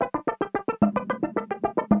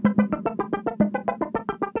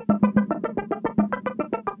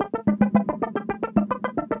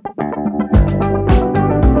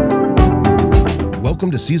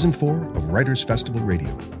Welcome to Season 4 of Writers Festival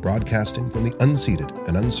Radio, broadcasting from the unceded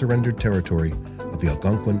and unsurrendered territory of the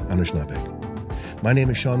Algonquin Anishinaabe. My name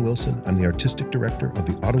is Sean Wilson. I'm the Artistic Director of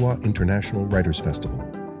the Ottawa International Writers Festival,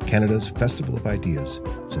 Canada's Festival of Ideas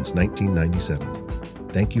since 1997.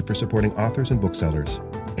 Thank you for supporting authors and booksellers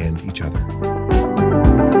and each other.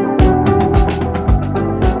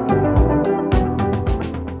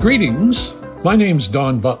 Greetings. My name's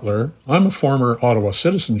Don Butler. I'm a former Ottawa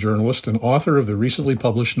Citizen journalist and author of the recently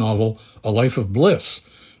published novel A Life of Bliss,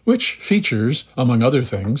 which features, among other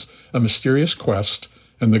things, a mysterious quest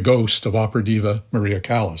and the ghost of opera diva Maria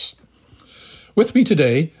Callas. With me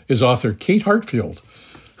today is author Kate Hartfield,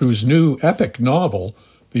 whose new epic novel,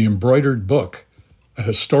 The Embroidered Book, a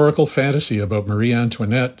historical fantasy about Marie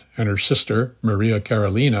Antoinette and her sister, Maria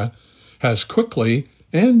Carolina, has quickly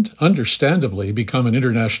and understandably become an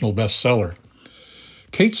international bestseller.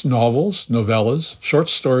 Kate's novels, novellas, short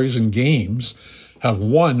stories, and games have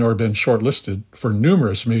won or been shortlisted for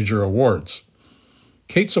numerous major awards.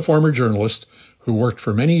 Kate's a former journalist who worked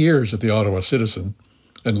for many years at the Ottawa Citizen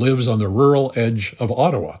and lives on the rural edge of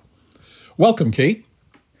Ottawa. Welcome, Kate.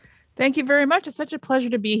 Thank you very much. It's such a pleasure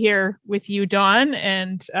to be here with you, Don.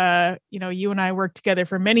 And, you and I worked together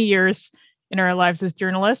for many years in our lives as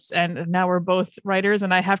journalists, and now we're both writers.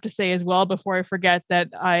 And I have to say as well, before I forget, that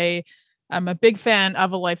I'm a big fan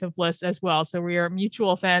of A Life of Bliss as well. So we are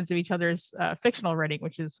mutual fans of each other's fictional writing,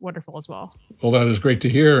 which is wonderful as well. Well, that is great to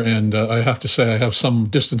hear. And I have to say I have some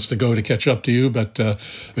distance to go to catch up to you, but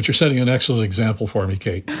you're setting an excellent example for me,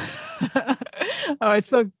 Kate. Oh, it's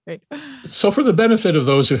so great. So for the benefit of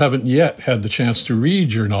those who haven't yet had the chance to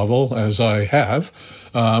read your novel, as I have,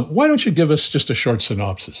 why don't you give us just a short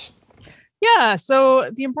synopsis? Yeah, so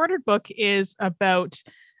The Embroidered Book is about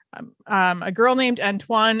a girl named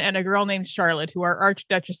Antoine and a girl named Charlotte, who are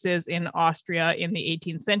archduchesses in Austria in the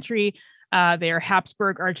 18th century. They are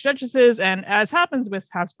Habsburg archduchesses, and as happens with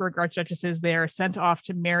Habsburg archduchesses, they are sent off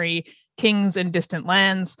to marry kings in distant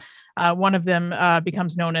lands. One of them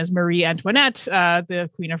becomes known as Marie Antoinette, the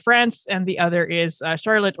Queen of France, and the other is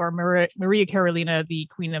Charlotte, or Maria Carolina, the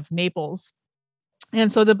Queen of Naples.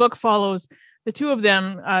 And so the book follows the two of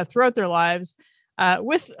them throughout their lives,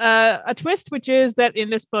 with a twist, which is that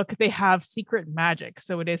in this book, they have secret magic.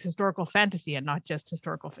 So it is historical fantasy and not just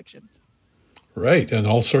historical fiction. Right. And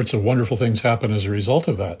all sorts of wonderful things happen as a result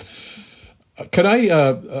of that.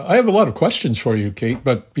 I have a lot of questions for you, Kate,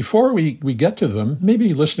 but before we get to them,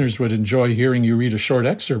 maybe listeners would enjoy hearing you read a short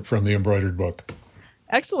excerpt from The Embroidered Book.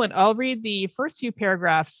 Excellent. I'll read the first few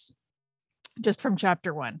paragraphs just from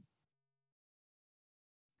chapter 1.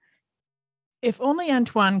 If only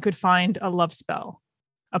Antoine could find a love spell,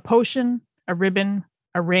 a potion, a ribbon,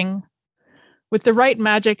 a ring. With the right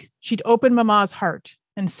magic, she'd open Mama's heart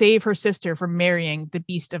and save her sister from marrying the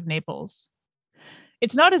beast of Naples.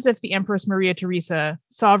 It's not as if the Empress Maria Theresa,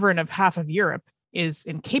 sovereign of half of Europe, is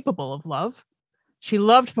incapable of love. She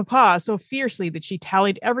loved Papa so fiercely that she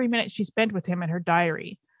tallied every minute she spent with him in her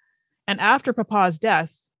diary. And after Papa's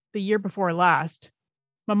death, the year before last,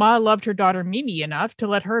 Mama loved her daughter Mimi enough to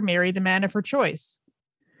let her marry the man of her choice.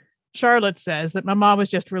 Charlotte says that Mama was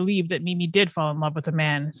just relieved that Mimi did fall in love with a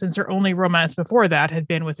man, since her only romance before that had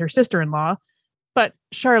been with her sister-in-law, but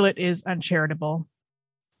Charlotte is uncharitable.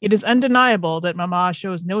 It is undeniable that Mama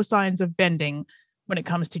shows no signs of bending when it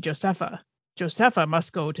comes to Josepha. Josepha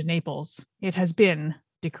must go to Naples. It has been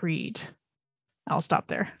decreed. I'll stop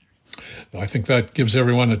there. I think that gives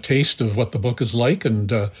everyone a taste of what the book is like, and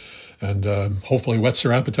hopefully whets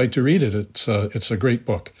their appetite to read it. It's a great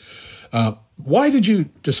book. Why did you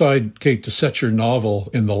decide, Kate, to set your novel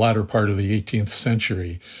in the latter part of the 18th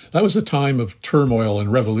century? That was a time of turmoil and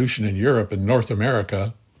revolution in Europe and North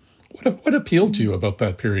America. What appealed to you about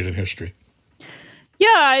that period in history?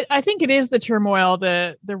 Yeah, I think it is the turmoil,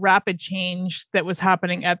 the rapid change that was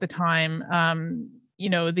happening at the time.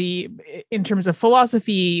 In terms of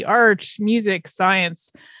philosophy, art, music,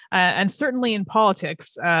 science, and certainly in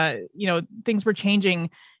politics, things were changing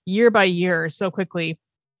year by year so quickly.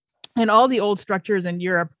 And all the old structures in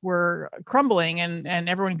Europe were crumbling, and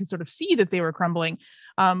everyone could sort of see that they were crumbling.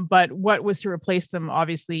 But what was to replace them,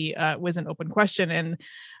 obviously, was an open question. And,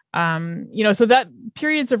 so that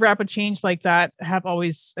periods of rapid change like that have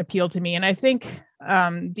always appealed to me. And I think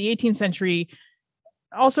the 18th century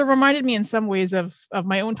also reminded me in some ways of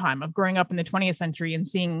my own time, of growing up in the 20th century and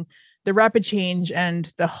seeing the rapid change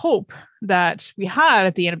and the hope that we had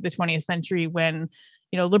at the end of the 20th century when,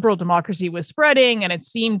 liberal democracy was spreading. And it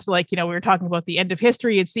seemed like, we were talking about the end of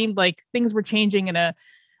history. It seemed like things were changing in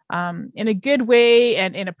a good way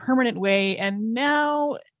and in a permanent way. And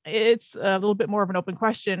now it's a little bit more of an open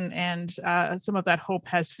question, and some of that hope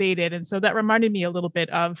has faded. And so that reminded me a little bit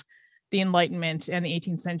of the Enlightenment and the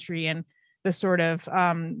 18th century, and the sort of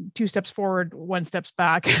two steps forward, one steps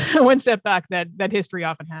back, one step back that history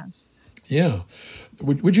often has. Yeah.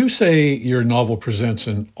 Would you say your novel presents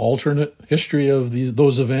an alternate history of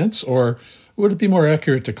those events, or would it be more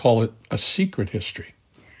accurate to call it a secret history?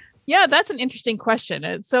 Yeah, that's an interesting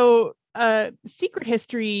question. So, secret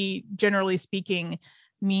history, generally speaking,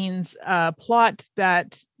 means a plot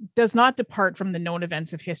that does not depart from the known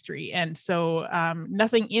events of history. And so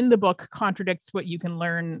nothing in the book contradicts what you can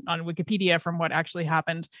learn on Wikipedia from what actually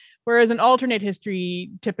happened. Whereas an alternate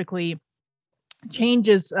history typically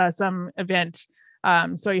changes some event.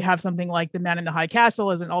 So you have something like The Man in the High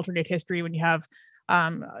Castle as an alternate history when you have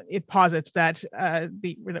it posits that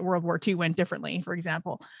that World War II went differently, for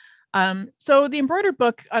example. So the embroidered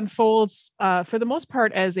book unfolds for the most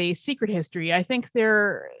part as a secret history. I think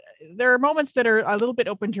there are moments that are a little bit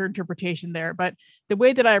open to interpretation there, but the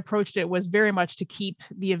way that I approached it was very much to keep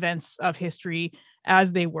the events of history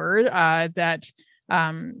as they were, that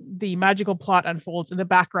the magical plot unfolds in the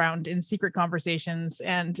background in secret conversations,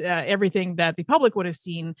 and everything that the public would have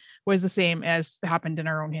seen was the same as happened in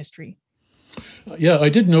our own history. Yeah, I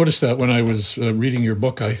did notice that when I was reading your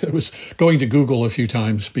book. I was going to Google a few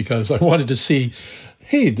times because I wanted to see,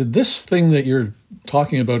 hey, did this thing that you're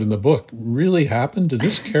talking about in the book really happen? Did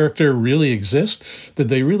this character really exist? Did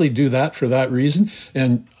they really do that for that reason?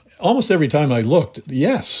 And almost every time I looked,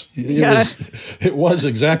 yes, it was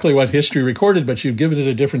exactly what history recorded, but you've given it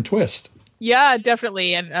a different twist. Yeah,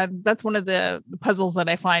 definitely. And that's one of the puzzles that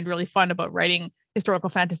I find really fun about writing historical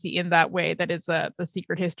fantasy in that way, that is the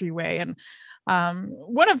secret history way. And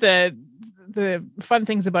one of the fun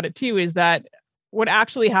things about it too is that what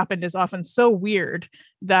actually happened is often so weird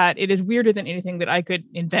that it is weirder than anything that I could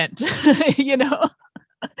invent. You know,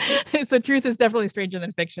 so truth is definitely stranger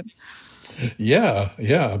than fiction. Yeah,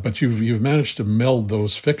 but you've managed to meld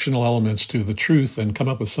those fictional elements to the truth and come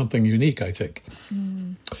up with something unique, I think.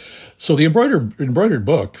 So the embroidered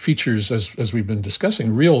book features, as we've been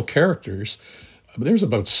discussing, real characters. There's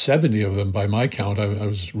about 70 of them by my count. I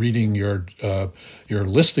was reading your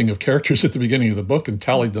listing of characters at the beginning of the book and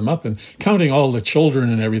tallied them up, and counting all the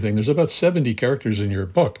children and everything, there's about 70 characters in your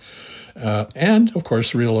book. And, of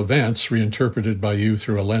course, real events reinterpreted by you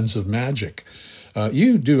through a lens of magic.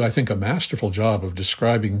 You do, I think, a masterful job of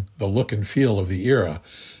describing the look and feel of the era,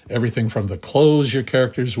 everything from the clothes your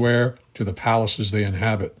characters wear to the palaces they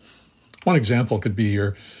inhabit. One example could be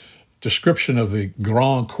your description of the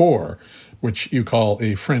Grand Corps, which you call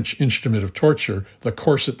a French instrument of torture, the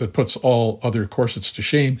corset that puts all other corsets to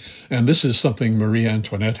shame. And this is something Marie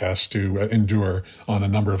Antoinette has to endure on a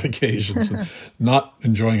number of occasions, and not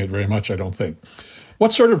enjoying it very much, I don't think.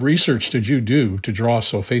 What sort of research did you do to draw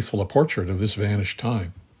so faithful a portrait of this vanished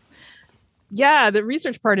time? Yeah, the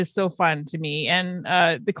research part is so fun to me. And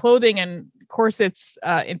the clothing and corsets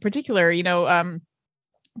in particular, you know,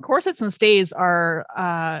 corsets and stays are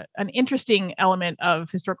an interesting element of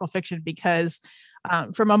historical fiction because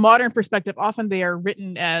from a modern perspective, often they are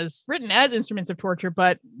written as instruments of torture,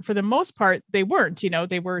 but for the most part, they weren't. You know,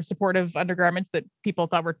 they were supportive undergarments that people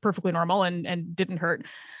thought were perfectly normal and didn't hurt.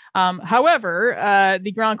 However,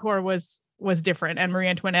 the Grand Corps was different, and Marie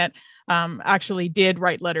Antoinette actually did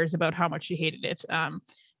write letters about how much she hated it.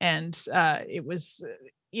 And it was,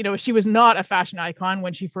 you know, she was not a fashion icon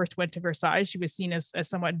when she first went to Versailles. She was seen as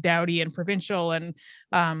somewhat dowdy and provincial, and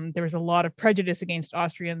there was a lot of prejudice against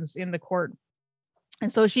Austrians in the court.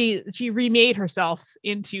 And so she remade herself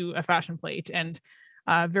into a fashion plate, and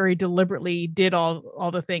very deliberately did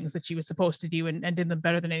all the things that she was supposed to do, and did them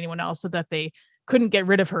better than anyone else, so that they couldn't get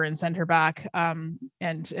rid of her and send her back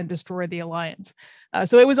and destroy the alliance.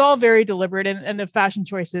 So it was all very deliberate, and the fashion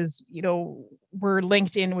choices, you know, were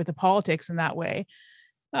linked in with the politics in that way.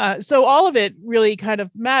 So all of it really kind of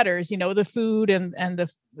matters, you know, the food and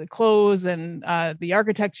the clothes and the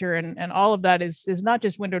architecture and all of that is not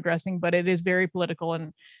just window dressing, but it is very political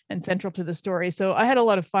and central to the story. So I had a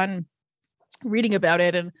lot of fun reading about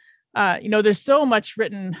it. And, you know, there's so much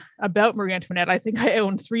written about Marie Antoinette. I think I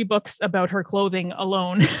own 3 books about her clothing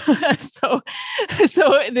alone. so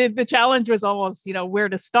the challenge was almost, you know, where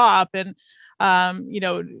to stop, and, you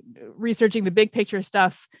know, researching the big picture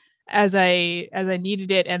stuff as I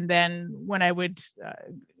needed it. And then when I would,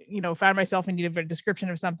 you know, found myself in need of a description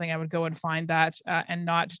of something, I would go and find that and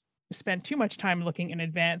not spend too much time looking in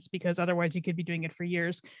advance, because otherwise you could be doing it for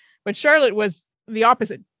years. But Charlotte was the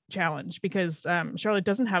opposite challenge, because Charlotte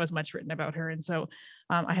doesn't have as much written about her. And so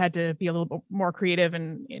I had to be a little bit more creative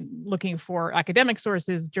in looking for academic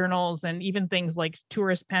sources, journals, and even things like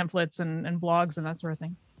tourist pamphlets and blogs and that sort of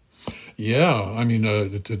thing. Yeah, I mean,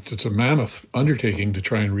 it's a mammoth undertaking to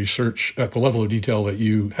try and research at the level of detail that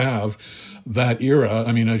you have that era.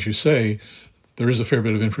 I mean, as you say, there is a fair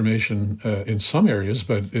bit of information in some areas,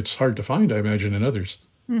 but it's hard to find, I imagine, in others.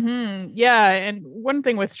 Yeah, and one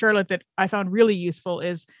thing with Charlotte that I found really useful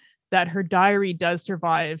is that her diary does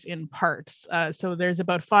survive in parts. So there's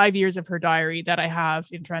about 5 years of her diary that I have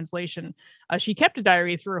in translation. She kept a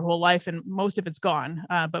diary through her whole life, and most of it's gone,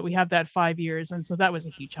 but we have that 5 years, and so that was a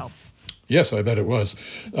huge help. Yes, I bet it was.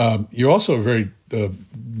 You also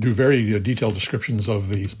do very detailed descriptions of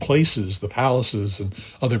these places, the palaces and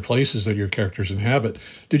other places that your characters inhabit.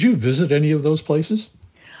 Did you visit any of those places?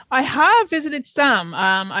 I have visited some.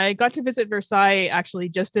 I got to visit Versailles actually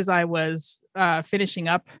just as I was finishing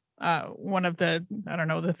up one of the, I don't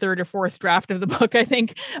know, the third or fourth draft of the book, I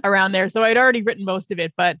think, around there. So I'd already written most of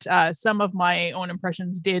it, but some of my own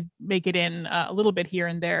impressions did make it in a little bit here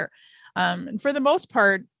and there. And for the most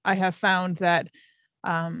part, I have found that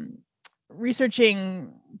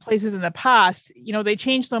researching places in the past, they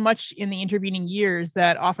changed so much in the intervening years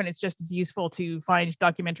that often it's just as useful to find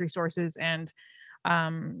documentary sources and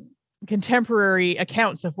contemporary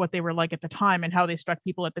accounts of what they were like at the time and how they struck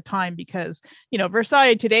people at the time, because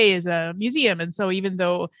Versailles today is a museum, and so even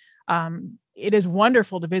though it is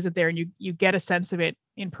wonderful to visit there and you get a sense of it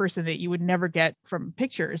in person that you would never get from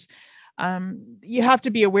pictures, you have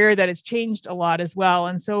to be aware that it's changed a lot as well.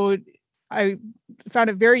 And so I found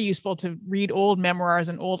it very useful to read old memoirs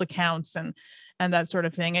and old accounts and that sort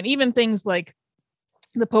of thing, and even things like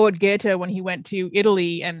the poet Goethe when he went to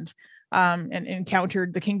Italy and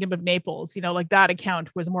encountered the Kingdom of Naples, like that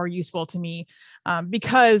account was more useful to me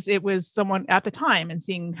because it was someone at the time and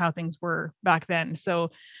seeing how things were back then.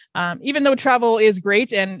 So even though travel is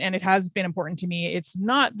great and it has been important to me, it's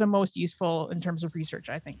not the most useful in terms of research,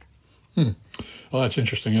 I think. Well, that's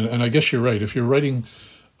interesting. And I guess you're right. If you're writing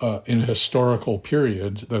in a historical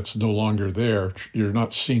period that's no longer there, you're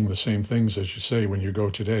not seeing the same things, as you say, when you go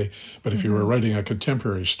today. But if you were writing a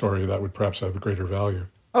contemporary story, that would perhaps have a greater value.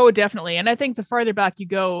 Oh, definitely. And I think the farther back you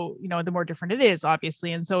go, the more different it is,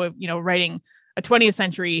 obviously. And so, writing a 20th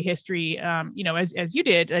century history, as you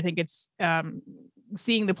did, I think it's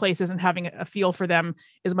seeing the places and having a feel for them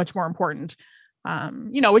is much more important.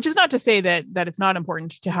 Which is not to say that it's not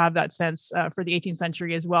important to have that sense for the 18th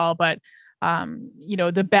century as well. But,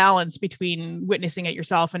 the balance between witnessing it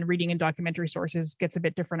yourself and reading in documentary sources gets a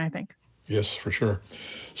bit different, I think. Yes, for sure.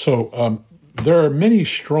 So there are many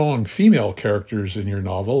strong female characters in your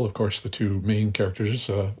novel. Of course, the two main characters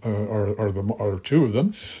are two of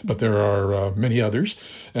them, but there are many others.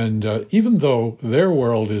 And even though their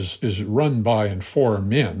world is run by and for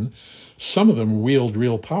men, some of them wield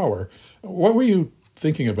real power. What were you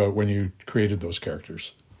thinking about when you created those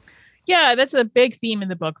characters? Yeah, that's a big theme in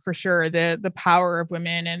the book for sure, the power of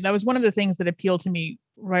women. And that was one of the things that appealed to me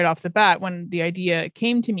right off the bat when the idea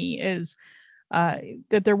came to me, is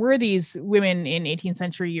that there were these women in 18th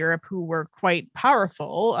century Europe who were quite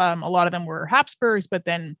powerful. A lot of them were Habsburgs, but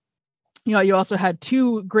then, you also had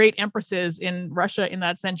two great empresses in Russia in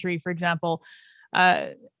that century, for example.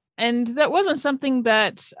 And that wasn't something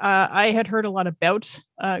that I had heard a lot about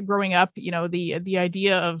growing up. The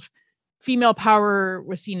idea of female power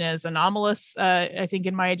was seen as anomalous, I think,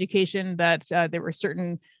 in my education, that there were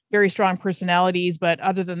certain very strong personalities, but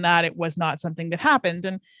other than that, it was not something that happened.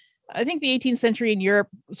 And I think the 18th century in Europe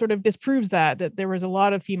sort of disproves that there was a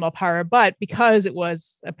lot of female power, but because it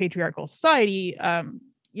was a patriarchal society,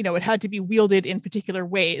 it had to be wielded in particular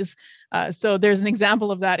ways. So there's an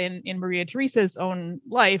example of that in Maria Theresa's own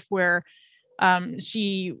life, where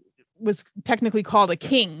she was technically called a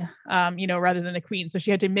king, rather than a queen. So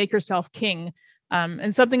she had to make herself king.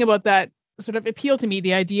 And something about that sort of appealed to me,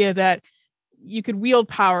 the idea that you could wield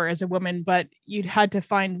power as a woman, but you'd had to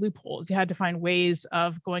find loopholes. You had to find ways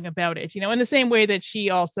of going about it, in the same way that she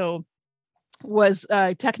also was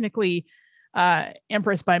technically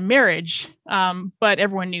empress by marriage, but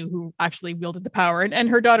everyone knew who actually wielded the power. And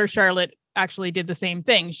her daughter Charlotte actually did the same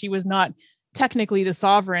thing. She was not technically the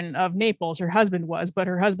sovereign of Naples. Her husband was, but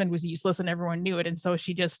her husband was useless and everyone knew it. And so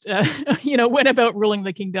she just, went about ruling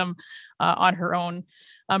the kingdom on her own.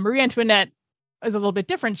 Marie Antoinette is a little bit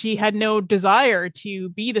different. She had no desire to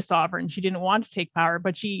be the sovereign. She didn't want to take power,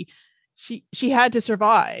 but she had to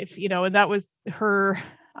survive, and that was her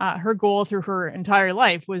goal through her entire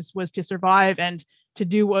life was to survive and to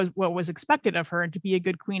do what was expected of her and to be a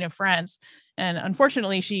good queen of France. And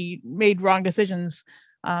unfortunately, she made wrong decisions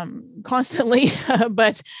constantly,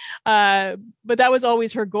 but that was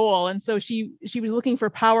always her goal. And so she was looking for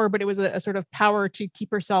power, but it was a sort of power to keep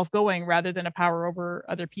herself going rather than a power over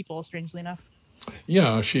other people, strangely enough.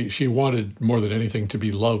 Yeah, she wanted more than anything to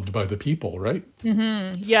be loved by the people, right?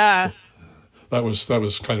 Mm-hmm. Yeah. That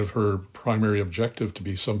was kind of her primary objective, to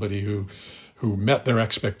be somebody who met their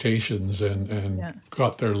expectations and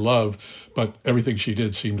got their love, but everything she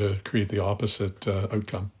did seemed to create the opposite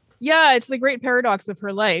outcome. Yeah, it's the great paradox of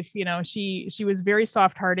her life. She was very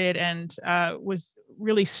soft-hearted and was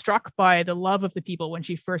really struck by the love of the people when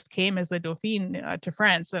she first came as the Dauphine to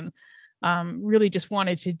France, and really just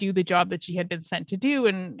wanted to do the job that she had been sent to do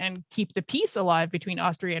and keep the peace alive between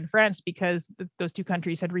Austria and France, because those two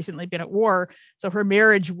countries had recently been at war. So her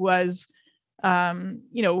marriage was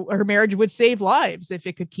her marriage would save lives if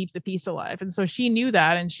it could keep the peace alive. And so she knew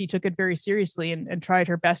that, and she took it very seriously and tried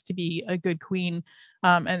her best to be a good queen,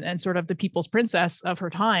 and sort of the people's princess of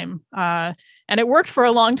her time. And it worked for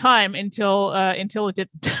a long time until it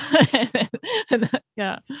didn't.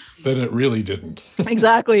 Yeah. Then it really didn't.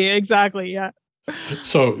 Exactly. Yeah.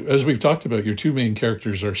 So, as we've talked about, your two main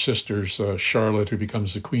characters are sisters, Charlotte, who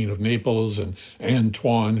becomes the Queen of Naples, and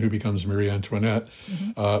Antoine, who becomes Marie Antoinette.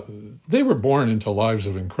 Mm-hmm. They were born into lives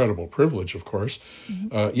of incredible privilege, of course,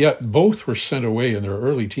 yet both were sent away in their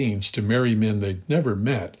early teens to marry men they'd never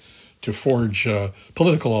met, to forge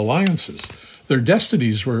political alliances. Their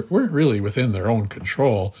destinies weren't really within their own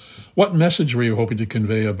control. What message were you hoping to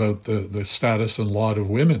convey about the status and lot of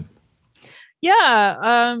women?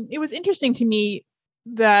 Yeah, it was interesting to me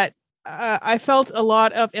that I felt a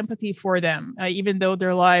lot of empathy for them, even though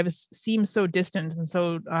their lives seem so distant and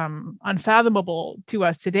so unfathomable to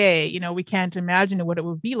us today. We can't imagine what it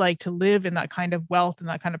would be like to live in that kind of wealth and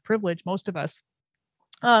that kind of privilege, most of us.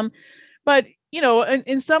 But,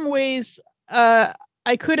 in some ways,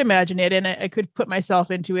 I could imagine it, and I could put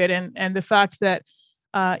myself into it. And the fact that,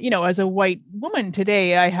 as a white woman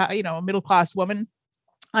today, a middle-class woman,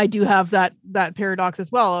 I do have that paradox as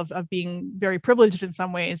well of being very privileged in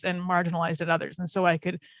some ways and marginalized in others. And so I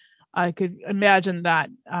could imagine that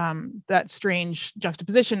strange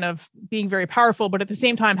juxtaposition of being very powerful, but at the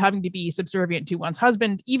same time having to be subservient to one's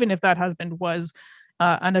husband, even if that husband was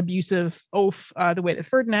an abusive oaf, the way that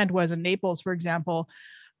Ferdinand was in Naples, for example.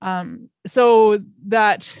 So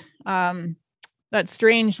that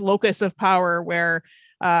strange locus of power where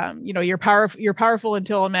you're powerful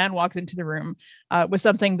until a man walks into the room, was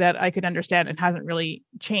something that I could understand and hasn't really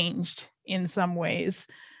changed in some ways.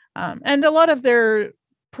 And a lot of their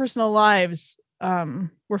personal lives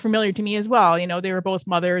were familiar to me as well. They were both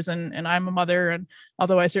mothers, and I'm a mother. And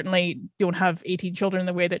although I certainly don't have 18 children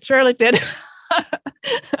the way that Charlotte did,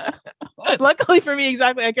 luckily for me,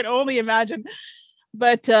 exactly, I can only imagine.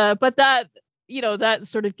 But that, that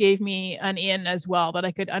sort of gave me an in as well, that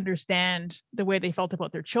I could understand the way they felt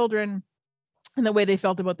about their children and the way they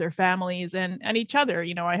felt about their families and each other.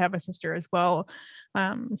 I have a sister as well.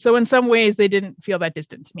 So in some ways they didn't feel that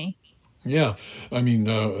distant to me. Yeah. I mean,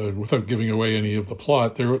 without giving away any of the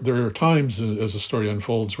plot, there are times as the story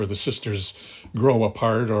unfolds where the sisters grow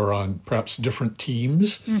apart or on perhaps different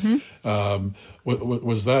teams. Mm-hmm.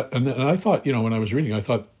 Was that, and I thought, when I was reading, I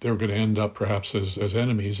thought they were going to end up perhaps as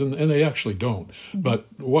enemies, and they actually don't. Mm-hmm. But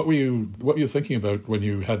what were you thinking about when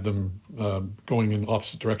you had them going in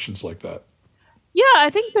opposite directions like that? Yeah,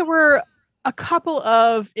 I think there were a couple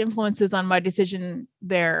of influences on my decision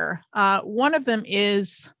there. One of them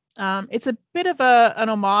is, it's a bit of an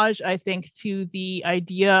homage, I think, to the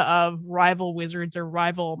idea of rival wizards or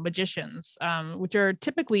rival magicians, which are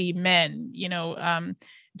typically men.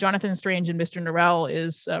 Jonathan Strange and Mr. Norrell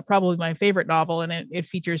is probably my favorite novel, and it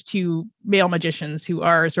features two male magicians who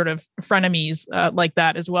are sort of frenemies like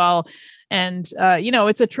that as well. And,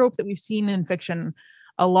 it's a trope that we've seen in fiction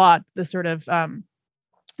a lot, the sort of,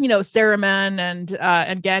 Saruman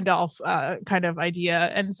and Gandalf kind of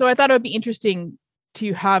idea. And so I thought it would be interesting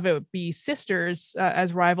to have it be sisters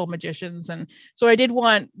as rival magicians. And so I did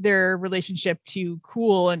want their relationship to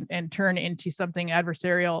cool and turn into something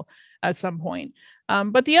adversarial at some point.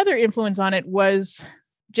 But the other influence on it was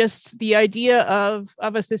just the idea of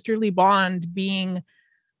a sisterly bond being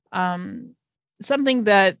something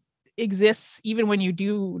that exists even when you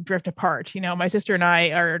do drift apart. My sister and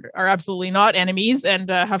I are absolutely not enemies, and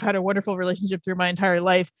have had a wonderful relationship through my entire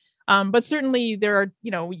life. But certainly there are,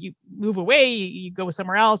 you move away, you go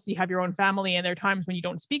somewhere else, you have your own family, and there are times when you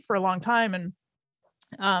don't speak for a long time.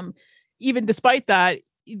 And even despite that,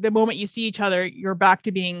 the moment you see each other, you're back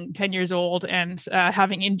to being 10 years old and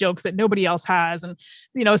having in-jokes that nobody else has. And,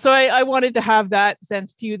 so I wanted to have that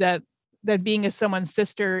sense too, that being as someone's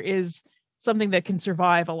sister is something that can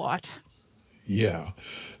survive a lot. Yeah.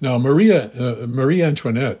 Now, Marie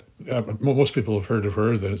Antoinette most people have heard of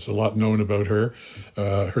her. There's a lot known about her.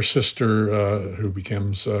 Her sister, who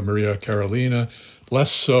becomes Maria Carolina,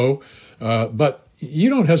 less so. But you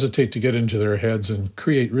don't hesitate to get into their heads and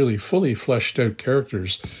create really fully fleshed out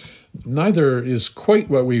characters. Neither is quite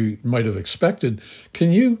what we might have expected.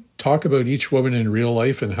 Can you talk about each woman in real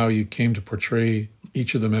life and how you came to portray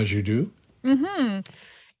each of them as you do? Mm-hmm.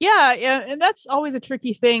 Yeah, and that's always a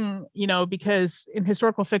tricky thing, because in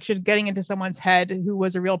historical fiction, getting into someone's head who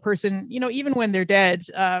was a real person, even when they're dead,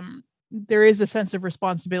 there is a sense of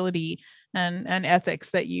responsibility and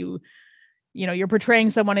ethics that you're portraying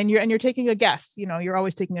someone and you're taking a guess. You're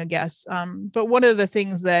always taking a guess. But one of the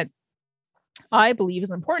things that I believe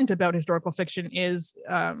is important about historical fiction is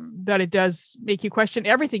that it does make you question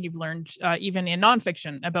everything you've learned, even in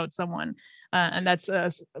nonfiction about someone. And that's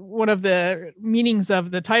one of the meanings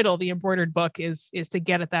of the title, The Embroidered Book, is to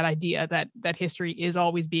get at that idea that history is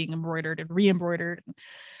always being embroidered and re-embroidered.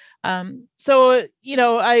 So,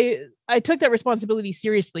 I took that responsibility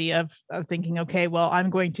seriously of thinking, okay, well, I'm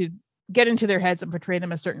going to get into their heads and portray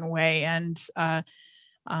them a certain way. And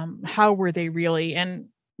how were they really? And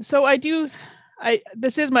so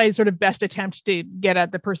this is my sort of best attempt to get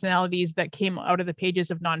at the personalities that came out of the pages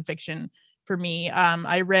of nonfiction for me.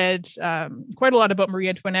 I read quite a lot about Marie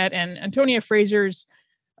Antoinette, and Antonia Fraser's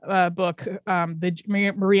book,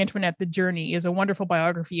 Marie Antoinette, The Journey, is a wonderful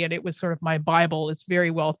biography, and it was sort of my Bible. It's very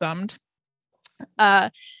well thumbed.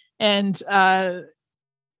 For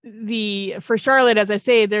Charlotte, as I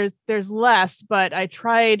say, there's less, but I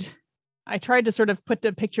tried to sort of put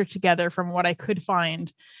the picture together from what I could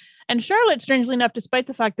find. And Charlotte, strangely enough, despite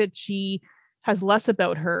the fact that she has less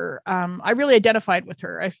about her, I really identified with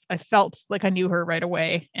her. I felt like I knew her right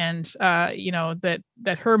away. And,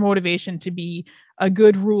 that her motivation to be a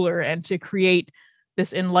good ruler and to create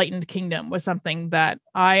this enlightened kingdom was something that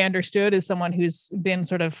I understood as someone who's been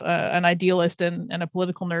sort of an idealist and a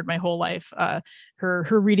political nerd my whole life. Her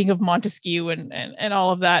reading of Montesquieu and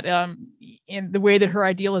all of that, in the way that her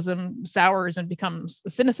idealism sours and becomes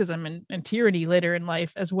cynicism and tyranny later in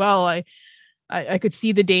life as well. I could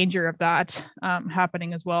see the danger of that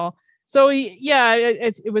happening as well. So yeah,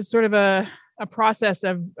 it was sort of a process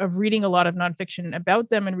of reading a lot of nonfiction about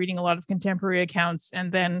them and reading a lot of contemporary accounts, and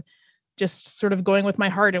then just sort of going with my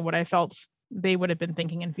heart and what I felt they would have been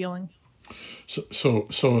thinking and feeling. So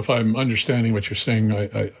if I'm understanding what you're saying,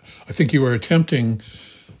 I think you were attempting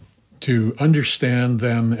to understand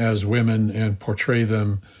them as women and portray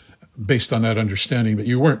them based on that understanding, but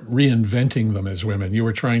you weren't reinventing them as women. You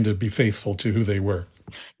were trying to be faithful to who they were.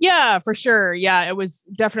 Yeah, for sure. Yeah, it was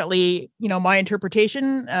definitely, my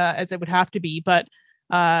interpretation, as it would have to be, but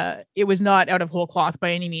it was not out of whole cloth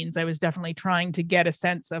by any means. I was definitely trying to get a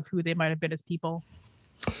sense of who they might have been as people.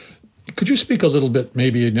 Could you speak a little bit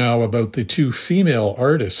maybe now about the two female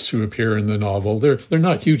artists who appear in the novel? They're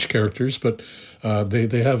not huge characters, but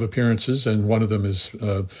they have appearances, and one of them is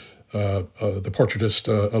the portraitist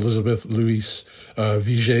Elizabeth Louise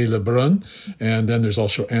Vigée-Lebrun, and then there's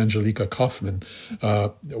also Angelica Kauffman.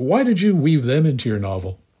 Why did you weave them into your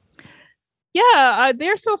novel? Yeah,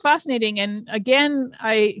 they're so fascinating. And again,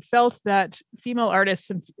 I felt that female artists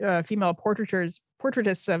and female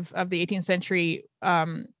portraitists of the 18th century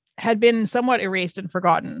had been somewhat erased and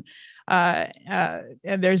forgotten. And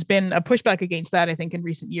there's been a pushback against that, I think, in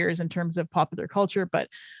recent years in terms of popular culture. But,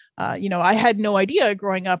 I had no idea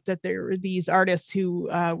growing up that there were these artists who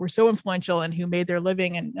were so influential and who made their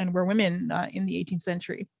living and were women in the 18th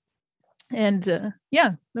century. And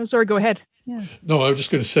sorry, go ahead. Yeah. No, I was just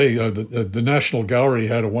going to say the National Gallery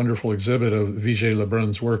had a wonderful exhibit of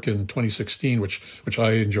Vigée-Lebrun's work in 2016, which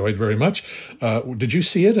I enjoyed very much. Did you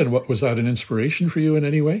see it, and was that an inspiration for you in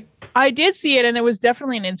any way? I did see it, and it was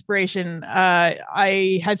definitely an inspiration.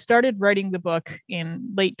 I had started writing the book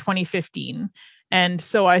in late 2015, and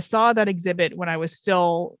so I saw that exhibit when I was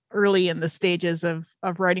still early in the stages of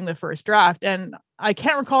writing the first draft, and I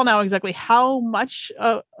can't recall now exactly how much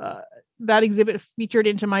that exhibit featured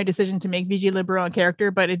into my decision to make Vigée-Lebrun a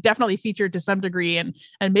character, but it definitely featured to some degree, and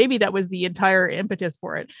maybe that was the entire impetus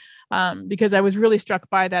for it, because I was really struck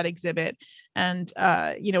by that exhibit, and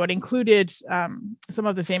it included some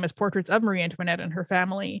of the famous portraits of Marie Antoinette and her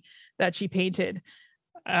family that she painted.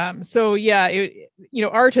 Art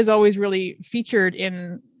has always really featured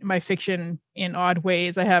in my fiction in odd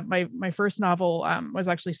ways. I have my first novel was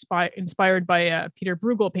actually inspired by a Peter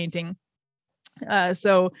Bruegel painting.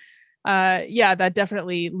 That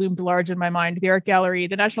definitely loomed large in my mind. The art gallery,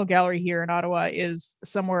 the National Gallery here in Ottawa, is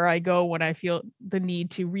somewhere I go when I feel the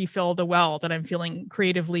need to refill the well that I'm feeling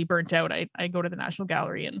creatively burnt out. I go to the National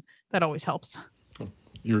Gallery, and that always helps.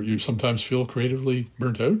 You sometimes feel creatively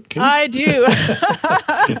burnt out, Kate? I do.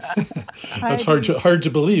 That's hard to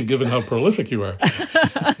believe, given how prolific you are.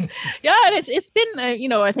 Yeah, and it's been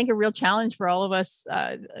I think a real challenge for all of us.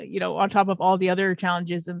 On top of all the other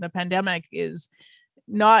challenges in the pandemic, is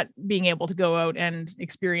not being able to go out and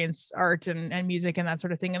experience art and music and that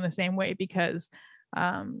sort of thing in the same way, because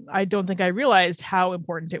I don't think I realized how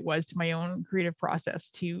important it was to my own creative process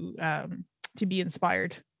to be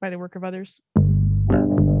inspired by the work of others.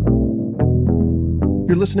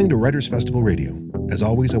 You're listening to Writers Festival Radio. As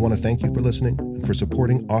always, I want to thank you for listening and for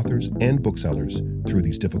supporting authors and booksellers through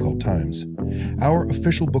these difficult times. Our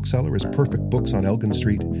official bookseller is Perfect Books on Elgin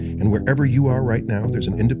Street, and wherever you are right now, there's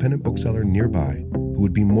an independent bookseller nearby who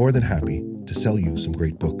would be more than happy to sell you some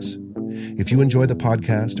great books. If you enjoy the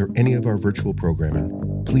podcast or any of our virtual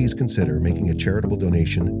programming, please consider making a charitable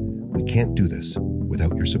donation. We can't do this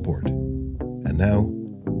without your support. And now,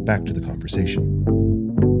 back to the conversation.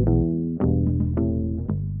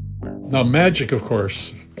 Now, magic, of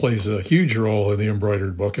course, plays a huge role in the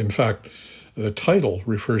embroidered book. In fact, the title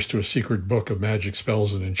refers to a secret book of magic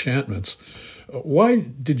spells and enchantments. Why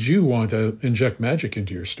did you want to inject magic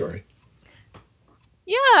into your story?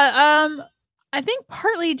 Yeah, I think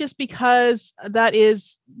partly just because that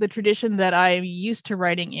is the tradition that I'm used to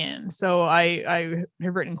writing in. So I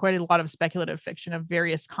have written quite a lot of speculative fiction of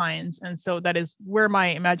various kinds. And so that is where my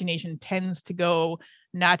imagination tends to go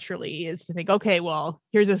naturally, is to think, okay, well,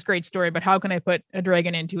 here's this great story, but how can I put a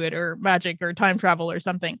dragon into it, or magic or time travel or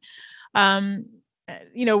something? When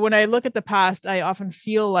I look at the past, I often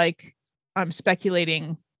feel like I'm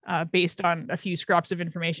speculating based on a few scraps of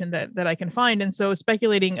information that I can find. And so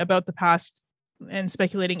speculating about the past and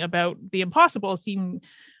speculating about the impossible seem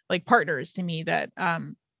like partners to me, that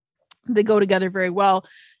they go together very well.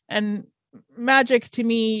 And magic to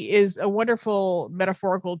me is a wonderful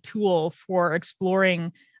metaphorical tool for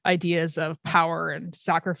exploring ideas of power and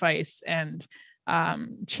sacrifice and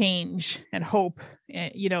change and hope.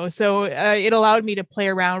 So it allowed me to play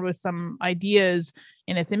around with some ideas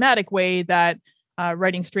in a thematic way that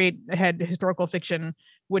writing straight ahead historical fiction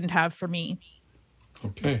wouldn't have for me.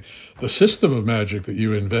 Okay. The system of magic that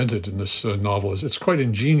you invented in this novel it's quite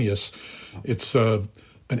ingenious. It's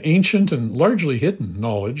an ancient and largely hidden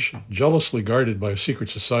knowledge, jealously guarded by a secret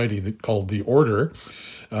society called the Order.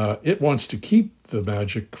 It wants to keep the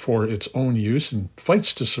magic for its own use and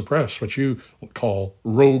fights to suppress what you call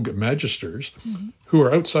rogue magisters, who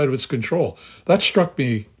are outside of its control. That struck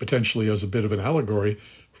me potentially as a bit of an allegory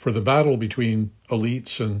for the battle between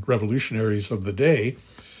elites and revolutionaries of the day,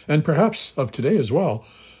 and perhaps of today as well,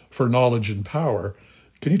 for knowledge and power.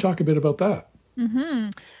 Can you talk a bit about that? Mm-hmm.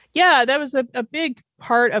 Yeah, that was a big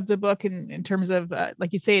part of the book in terms of,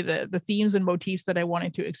 like you say, the themes and motifs that I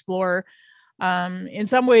wanted to explore. In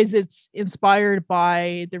some ways, it's inspired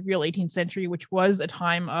by the real 18th century, which was a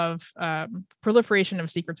time of proliferation of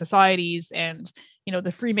secret societies. And,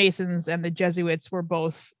 the Freemasons and the Jesuits were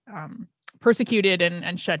both persecuted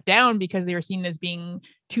and shut down because they were seen as being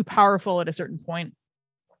too powerful at a certain point.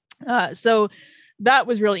 So that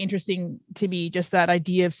was really interesting to me, just that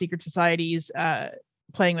idea of secret societies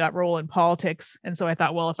playing that role in politics. And so I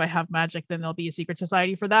thought, well, if I have magic, then there'll be a secret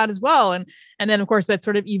society for that as well. And then, of course, that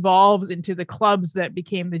sort of evolves into the clubs that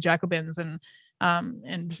became the Jacobins and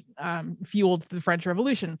fueled the French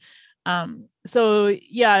Revolution. So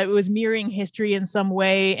yeah, it was mirroring history in some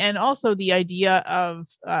way. And also the idea of,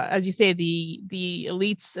 as you say, the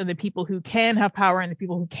elites and the people who can have power and the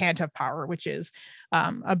people who can't have power, which is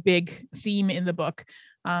a big theme in the book.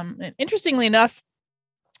 And interestingly enough,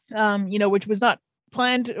 which was not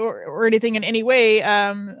planned or anything in any way,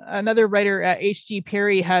 another writer, H.G.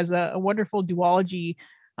 Perry, has a wonderful duology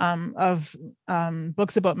of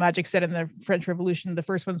books about magic set in the French Revolution. The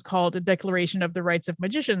first one's called A Declaration of the Rights of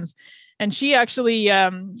Magicians. And she actually,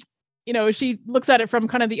 she looks at it from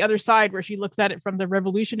kind of the other side, where she looks at it from the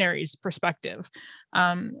revolutionaries' perspective.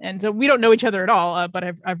 And so we don't know each other at all, but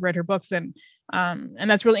I've read her books, and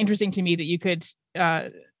that's really interesting to me that you could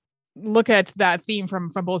look at that theme from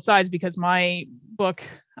both sides, because my book,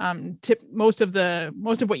 most of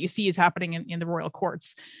what you see is happening in the royal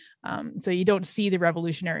courts. So you don't see the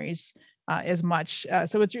revolutionaries as much.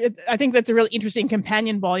 So I think that's a really interesting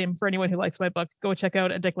companion volume for anyone who likes my book. Go check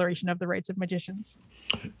out A Declaration of the Rights of Magicians.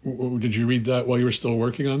 Did you read that while you were still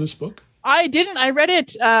working on this book? I didn't. I read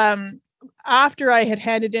it after I had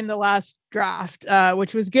handed in the last draft,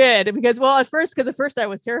 which was good because at first I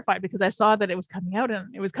was terrified because I saw that it was coming out,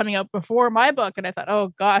 and it was coming out before my book. And I thought,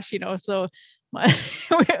 oh gosh, so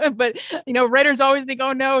but writers always think,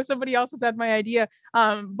 oh no, somebody else has had my idea.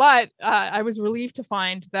 But I was relieved to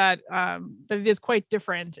find that it is quite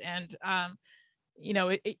different. And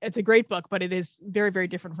it's a great book, but it is very, very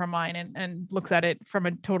different from mine, and looks at it from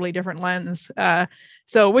a totally different lens.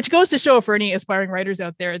 So which goes to show for any aspiring writers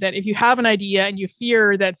out there that if you have an idea and you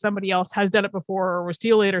fear that somebody else has done it before or will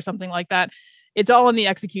steal it or something like that, it's all in the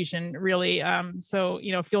execution, really. So,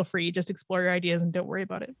 feel free, just explore your ideas and don't worry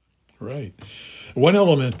about it. Right. One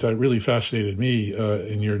element that really fascinated me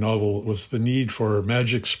in your novel was the need for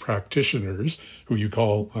magic's practitioners, who you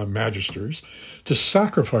call magisters, to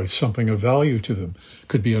sacrifice something of value to them.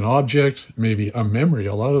 Could be an object, maybe a memory.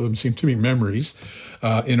 A lot of them seem to be memories,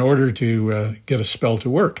 in order to get a spell to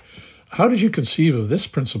work. How did you conceive of this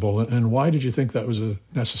principle, and why did you think that was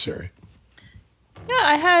necessary? Yeah,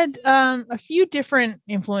 I had a few different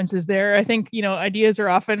influences there. I think, ideas are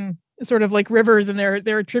often sort of like rivers, and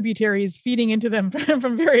there are tributaries feeding into them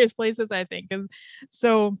from various places, I think. And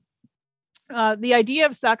so the idea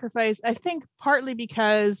of sacrifice, I think partly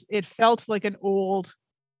because it felt like an old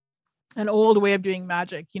way of doing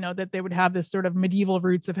magic, that they would have this sort of medieval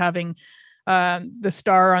roots of having the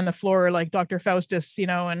star on the floor, like Dr. Faustus,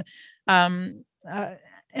 and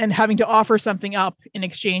having to offer something up in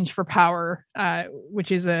exchange for power,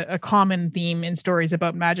 which is a common theme in stories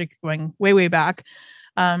about magic going way, way back.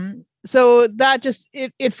 So that just,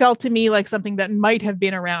 it felt to me like something that might have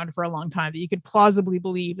been around for a long time, that you could plausibly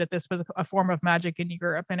believe that this was a form of magic in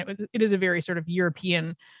Europe. And it is a very sort of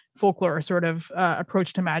European folklore sort of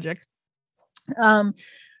approach to magic. And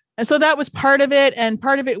so that was part of it. And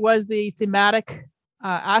part of it was the thematic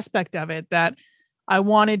aspect of it, that I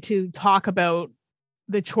wanted to talk about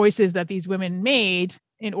the choices that these women made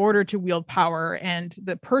in order to wield power, and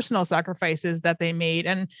the personal sacrifices that they made.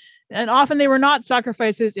 And often they were not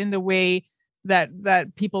sacrifices in the way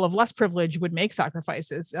that people of less privilege would make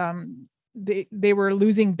sacrifices. They were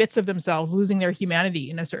losing bits of themselves, losing their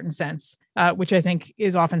humanity in a certain sense, which I think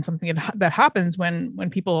is often something that happens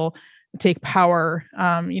when people take power.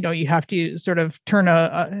 You have to sort of turn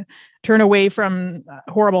away from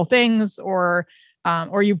horrible things, or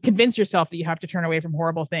you convince yourself that you have to turn away from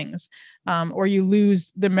horrible things, or you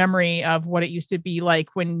lose the memory of what it used to be like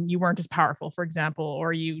when you weren't as powerful, for example,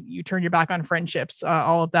 or you turn your back on friendships,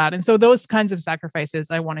 all of that. And so those kinds of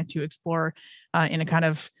sacrifices I wanted to explore in a kind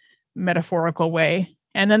of metaphorical way.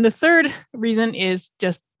 And then the third reason is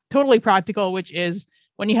just totally practical, which is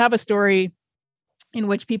when you have a story in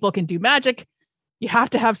which people can do magic, you have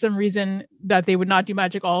to have some reason that they would not do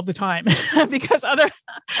magic all the time, because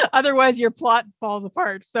otherwise your plot falls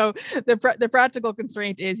apart. So the practical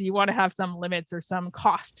constraint is you want to have some limits or some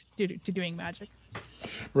cost to doing magic.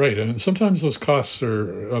 Right. And sometimes those costs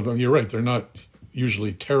are, you're right, they're not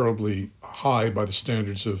usually terribly high by the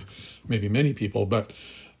standards of maybe many people, but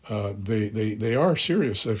they are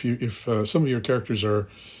serious. If some of your characters are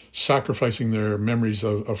sacrificing their memories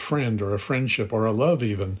of a friend or a friendship or a love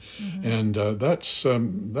even. Mm-hmm. And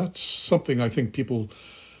that's something I think people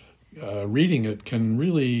reading it can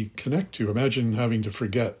really connect to. Imagine having to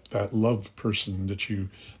forget that loved person that you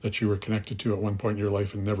were connected to at one point in your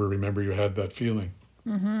life and never remember you had that feeling.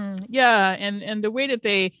 Mm-hmm. Yeah, and the way that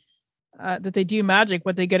they do magic,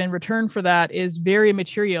 what they get in return for that is very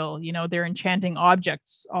material. They're enchanting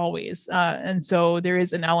objects always, and so there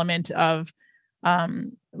is an element of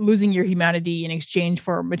losing your humanity in exchange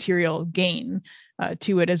for material gain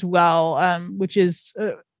to it as well, which is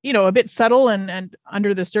a bit subtle and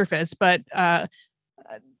under the surface, but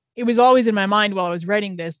it was always in my mind while I was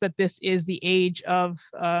writing this that this is the age of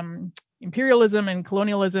imperialism and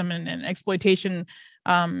colonialism and exploitation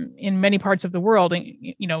in many parts of the world,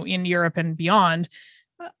 in Europe and beyond,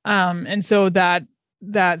 and so that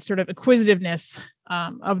sort of acquisitiveness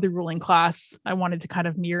of the ruling class, I wanted to kind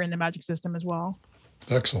of mirror in the magic system as well.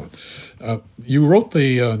 Excellent. You wrote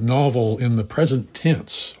the novel in the present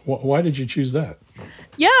tense. Why did you choose that?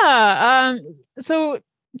 Yeah. So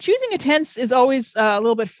choosing a tense is always a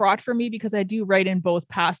little bit fraught for me because I do write in both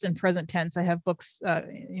past and present tense. I have books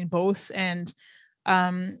in both. And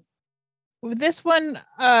with this one,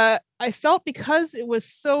 I felt because it was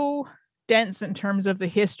so dense in terms of the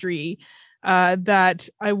history, that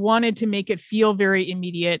I wanted to make it feel very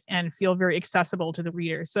immediate and feel very accessible to the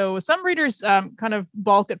reader. So some readers kind of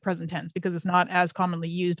balk at present tense because it's not as commonly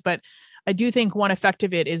used, but I do think one effect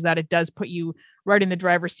of it is that it does put you right in the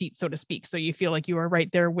driver's seat, so to speak. So you feel like you are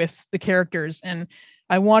right there with the characters. And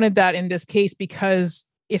I wanted that in this case because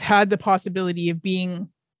it had the possibility of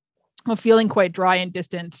feeling quite dry and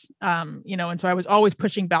distant, and so I was always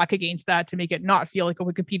pushing back against that to make it not feel like a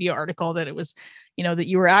Wikipedia article, that it was, that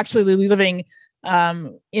you were actually living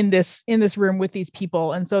in this room with these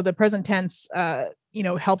people. And so the present tense,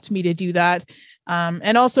 helped me to do that.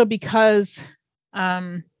 And also because,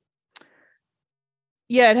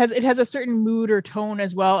 Yeah, it has a certain mood or tone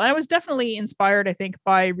as well. And I was definitely inspired, I think,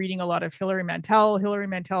 by reading a lot of Hilary Mantel. Hilary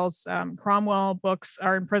Mantel's Cromwell books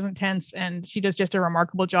are in present tense, and she does just a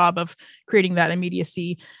remarkable job of creating that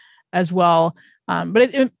immediacy as well.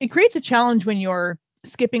 But it creates a challenge when you're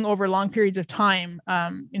skipping over long periods of time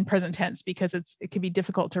in present tense, because it can be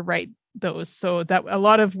difficult to write those. So that a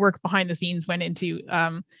lot of work behind the scenes went into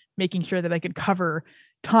making sure that I could cover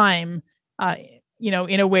time,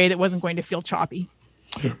 in a way that wasn't going to feel choppy.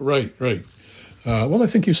 Right. Well, I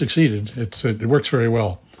think you succeeded. It works very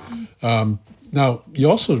well. Now, you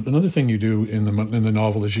also, another thing you do in the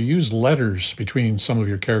novel is you use letters between some of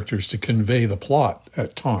your characters to convey the plot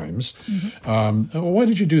at times. Mm-hmm. Why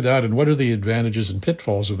did you do that, and what are the advantages and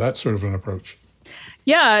pitfalls of that sort of an approach?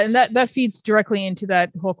 Yeah, and that feeds directly into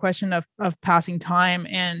that whole question of passing time.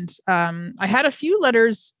 And I had a few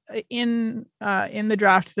letters in the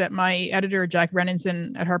draft that my editor, Jack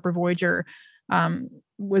Renninson at Harper Voyager,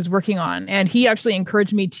 was working on, and he actually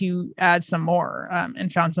encouraged me to add some more,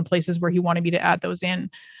 and found some places where he wanted me to add those in.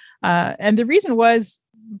 And the reason was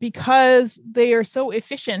because they are so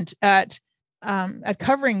efficient at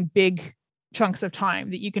covering big chunks of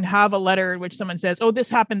time, that you can have a letter in which someone says, oh, this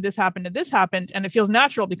happened, and this happened. And it feels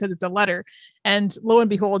natural because it's a letter. And lo and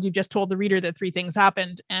behold, you've just told the reader that 3 things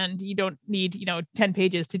happened, and you don't need, 10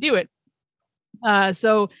 pages to do it.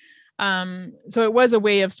 So it was a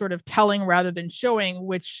way of sort of telling rather than showing,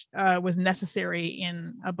 which was necessary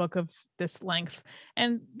in a book of this length.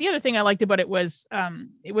 And the other thing I liked about it was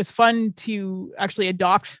fun to actually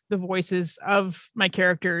adopt the voices of my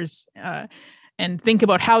characters, and think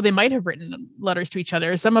about how they might have written letters to each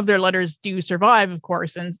other. Some of their letters do survive, of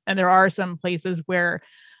course, and there are some places where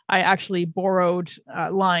I actually borrowed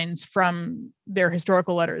lines from their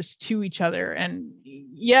historical letters to each other. And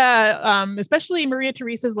especially Maria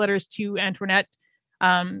Theresa's letters to Antoinette,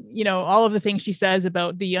 all of the things she says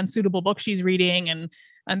about the unsuitable book she's reading, and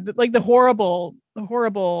like the horrible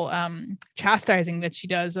chastising that she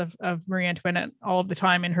does of Marie Antoinette all of the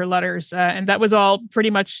time in her letters. And that was all pretty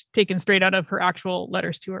much taken straight out of her actual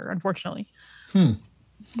letters to her, unfortunately.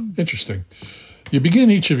 Interesting. You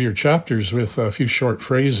begin each of your chapters with a few short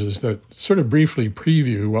phrases that sort of briefly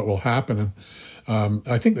preview what will happen. And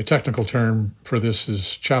I think the technical term for this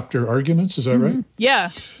is chapter arguments. Is that right? Yeah.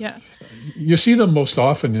 You see them most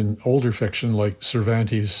often in older fiction like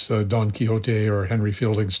Cervantes' Don Quixote, or Henry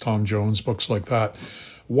Fielding's Tom Jones, books like that.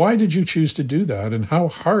 Why did you choose to do that, and how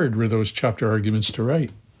hard were those chapter arguments to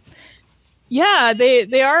write? Yeah,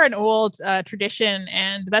 they are an old tradition,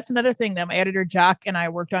 and that's another thing that my editor Jack and I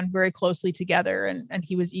worked on very closely together, and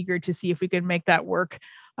he was eager to see if we could make that work.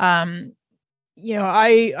 I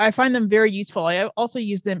find them very useful. I also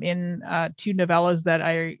use them in 2 novellas that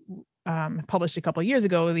I published a couple of years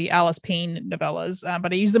ago, the Alice Payne novellas,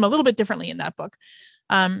 but I use them a little bit differently in that book.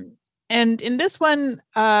 And in this one,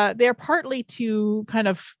 they're partly to kind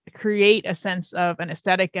of create a sense of an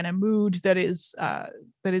aesthetic and a mood that is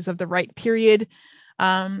of the right period,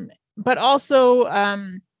 but also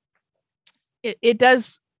it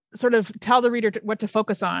does sort of tell the reader what to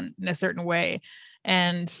focus on in a certain way,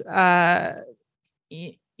 and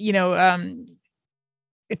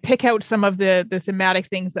pick out some of the thematic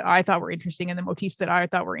things that I thought were interesting and the motifs that I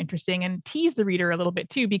thought were interesting, and tease the reader a little bit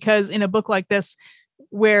too, because in a book like this,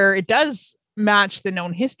 where it does match the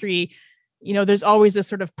known history, there's always this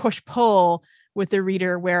sort of push-pull with the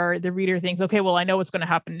reader, where the reader thinks, okay, well, I know what's going to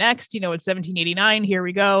happen next. It's 1789, here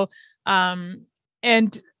we go.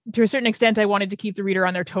 And to a certain extent, I wanted to keep the reader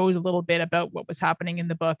on their toes a little bit about what was happening in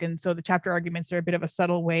the book. And so the chapter arguments are a bit of a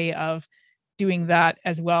subtle way of doing that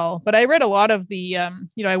as well. But I read a lot of the,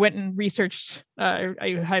 I went and researched,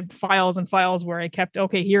 I had files and files where I kept,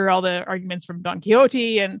 okay, here are all the arguments from Don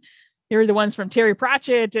Quixote, and here are the ones from Terry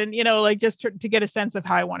Pratchett, and, just to get a sense of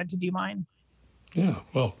how I wanted to do mine. Yeah,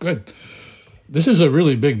 well, good. This is a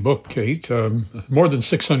really big book, Kate, more than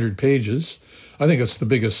 600 pages. I think it's the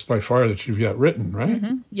biggest by far that you've yet written, right?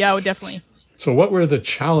 Mm-hmm. Yeah, definitely. So what were the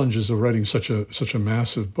challenges of writing such a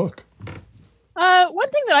massive book? One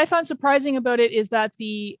thing that I found surprising about it is that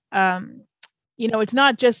it's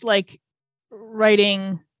not just like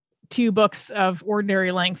writing 2 books of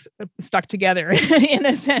ordinary length stuck together in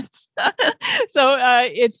a sense. So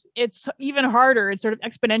it's even harder. It's sort of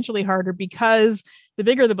exponentially harder, because the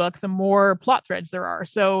bigger the book, the more plot threads there are.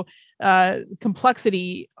 So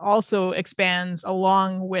complexity also expands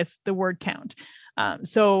along with the word count.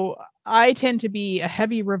 So I tend to be a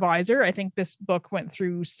heavy reviser. I think this book went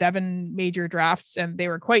through 7 major drafts, and they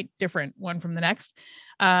were quite different one from the next.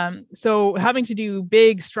 So having to do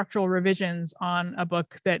big structural revisions on a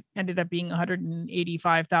book that ended up being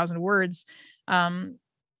 185,000 words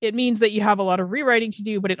it means that you have a lot of rewriting to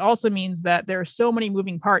do, but it also means that there are so many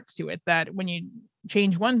moving parts to it that when you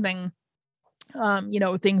change one thing,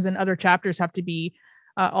 things in other chapters have to be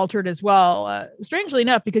altered as well. Strangely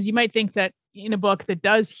enough, because you might think that in a book that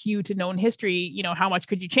does hew to known history, how much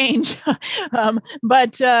could you change?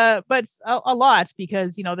 But a lot,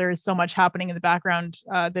 because there is so much happening in the background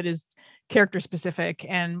that is character specific,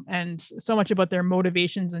 and so much about their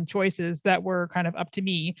motivations and choices that were kind of up to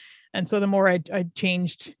me. And so the more I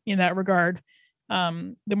changed in that regard,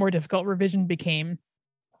 the more difficult revision became.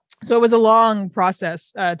 So it was a long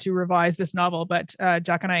process to revise this novel, but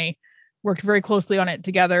Jack and I worked very closely on it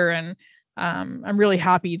together, and I'm really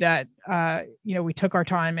happy that we took our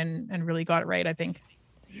time and really got it right, I think.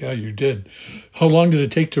 Yeah, you did. How long did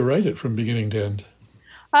it take to write it from beginning to end?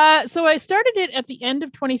 So I started it at the end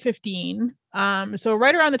of 2015. So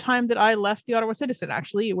right around the time that I left the Ottawa Citizen,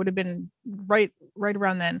 actually, it would have been right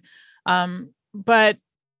around then. But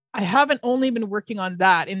I haven't only been working on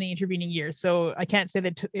that in the intervening years. So I can't say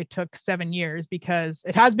that it took 7 years, because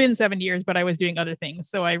it has been 7 years, but I was doing other things.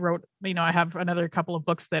 So I wrote, I have another couple of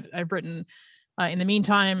books that I've written in the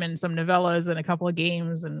meantime, and some novellas and a couple of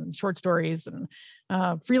games and short stories and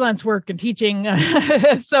freelance work and teaching.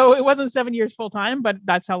 So it wasn't 7 years full time, but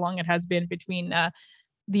that's how long it has been between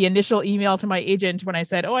the initial email to my agent when I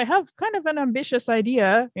said, I have kind of an ambitious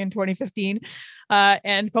idea in 2015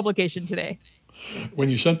 and publication today. When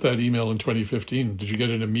you sent that email in 2015, did you get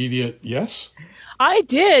an immediate yes? I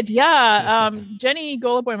did, yeah. Jenny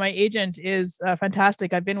Goloboy, my agent, is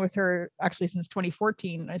fantastic. I've been with her actually since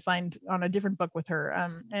 2014. I signed on a different book with her.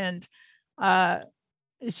 And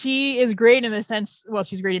she is great in the sense, well,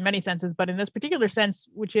 she's great in many senses, but in this particular sense,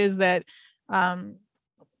 which is that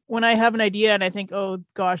when I have an idea and I think, oh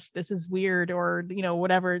gosh, this is weird, or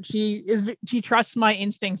whatever, she trusts my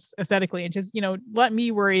instincts aesthetically, and just let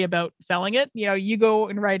me worry about selling it. You go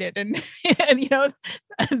and write it, and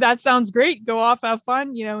that sounds great. Go off, have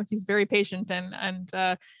fun. She's very patient and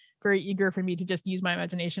very eager for me to just use my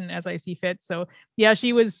imagination as I see fit. So yeah,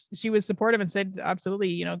 she was supportive and said,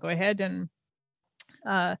 absolutely, go ahead. And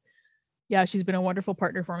yeah, she's been a wonderful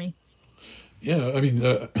partner for me. Yeah, I mean,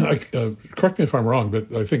 correct me if I'm wrong,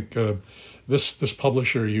 but I think this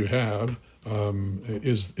publisher you have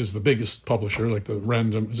is the biggest publisher, like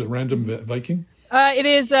is it Random Viking? It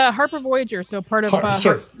is Harper Voyager, so part of part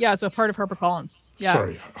of HarperCollins. Yeah.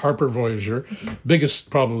 Sorry, Harper Voyager, biggest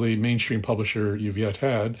probably mainstream publisher you've yet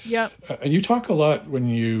had. Yeah. And you talk a lot when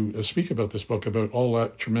you speak about this book about all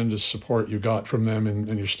that tremendous support you got from them,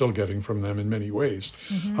 and you're still getting from them in many ways.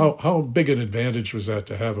 Mm-hmm. How big an advantage was that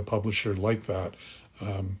to have a publisher like that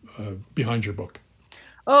behind your book?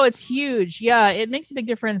 Oh, it's huge. Yeah, it makes a big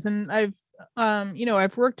difference, and I've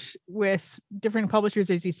worked with different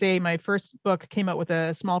publishers, as you say. My first book came out with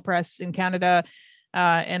a small press in Canada,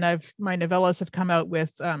 and my novellas have come out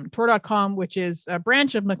with Tor.com, which is a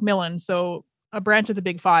branch of Macmillan, so a branch of the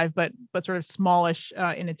Big Five, but sort of smallish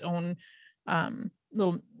in its own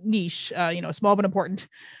little niche, small but important.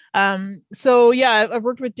 So yeah, I've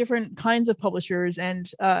worked with different kinds of publishers,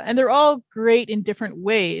 and they're all great in different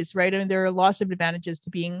ways, right? I mean, there are lots of advantages to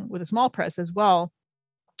being with a small press as well.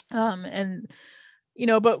 But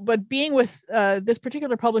being with this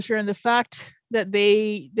particular publisher, and the fact that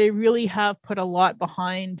they really have put a lot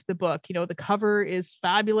behind the book. The cover is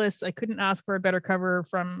fabulous. I couldn't ask for a better cover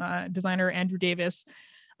from designer Andrew Davis.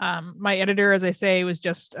 My editor, as I say, was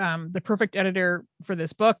just the perfect editor for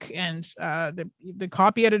this book, and the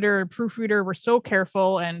copy editor, proofreader were so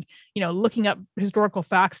careful, and looking up historical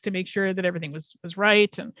facts to make sure that everything was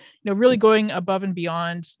right, and really going above and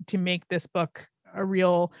beyond to make this book a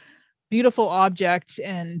real beautiful object,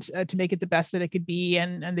 and to make it the best that it could be.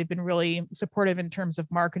 And they've been really supportive in terms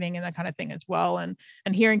of marketing and that kind of thing as well. And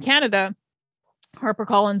here in Canada,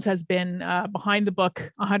 HarperCollins has been behind the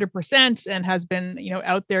book 100%, and has been,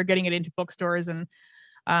 out there getting it into bookstores. And,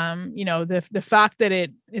 the fact that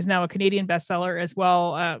it is now a Canadian bestseller as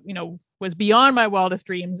well, was beyond my wildest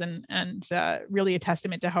dreams, and really a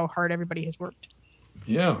testament to how hard everybody has worked.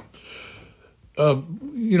 Yeah.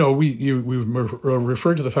 We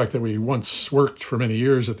referred to the fact that we once worked for many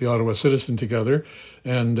years at the Ottawa Citizen together,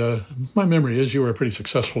 and my memory is you were a pretty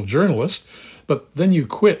successful journalist, but then you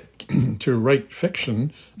quit to write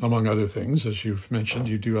fiction, among other things. As you've mentioned,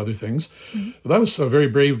 you do other things. Mm-hmm. That was a very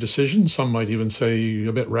brave decision. Some might even say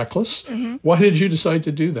a bit reckless. Mm-hmm. Why did you decide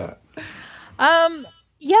to do that?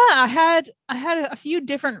 Yeah, I had a few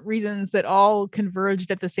different reasons that all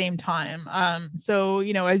converged at the same time. So,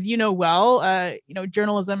 as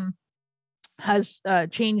journalism has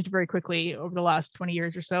changed very quickly over the last 20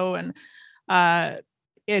 years or so. And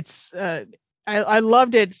it's I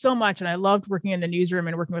loved it so much, and I loved working in the newsroom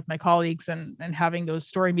and working with my colleagues and having those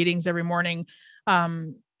story meetings every morning.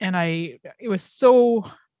 And it was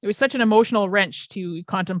such an emotional wrench to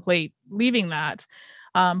contemplate leaving that.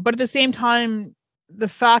 But at the same time, the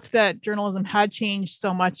fact that journalism had changed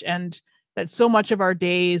so much and that so much of our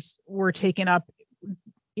days were taken up,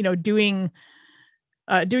 doing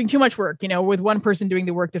too much work, with one person doing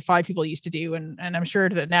the work that 5 people used to do. And I'm sure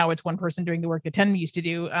that now it's one person doing the work that 10 used to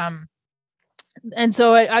do. And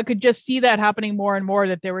so I could just see that happening more and more,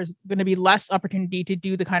 that there was going to be less opportunity to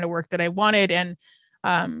do the kind of work that I wanted. And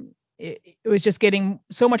it was just getting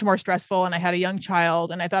so much more stressful. And I had a young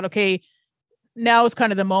child, and I thought, okay, now is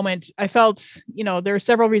kind of the moment. I felt, there are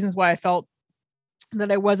several reasons why I felt that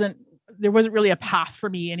there wasn't really a path for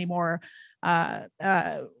me anymore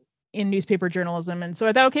in newspaper journalism. And so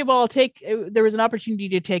I thought, okay, well, there was an opportunity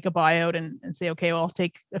to take a buyout and say, okay, well, I'll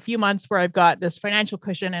take a few months where I've got this financial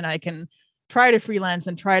cushion and I can try to freelance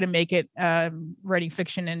and try to make it writing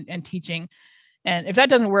fiction and teaching. And if that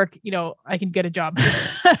doesn't work, I can get a job.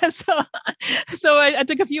 So I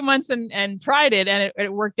took a few months and tried it, and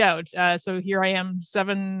it worked out. So here I am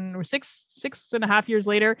 6.5 years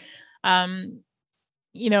later, and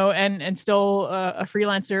still a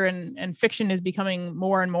freelancer, and fiction is becoming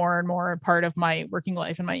more and more and more a part of my working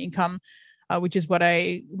life and my income, which is what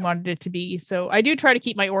I wanted it to be. So I do try to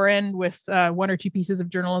keep my oar in with 1 or 2 pieces of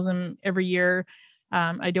journalism every year.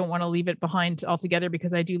 I don't want to leave it behind altogether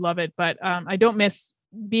because I do love it, but I don't miss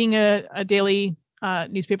being a daily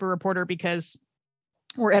newspaper reporter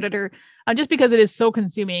or editor, just because it is so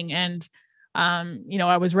consuming. And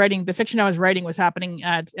the fiction I was writing was happening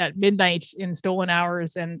at midnight in stolen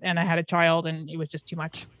hours, and I had a child, and it was just too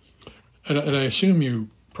much. And I assume you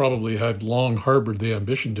probably had long harbored the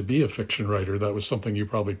ambition to be a fiction writer. That was something you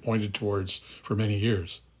probably pointed towards for many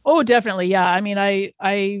years. Oh, definitely. Yeah. I mean, I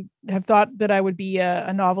have thought that I would be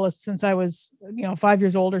a novelist since I was, 5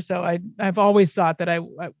 years old or so. I've always thought that I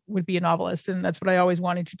would be a novelist, and that's what I always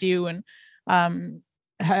wanted to do. And I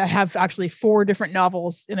have actually 4 different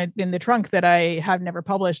novels in the trunk that I have never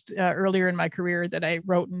published earlier in my career that I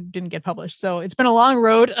wrote and didn't get published. So it's been a long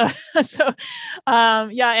road. Yeah.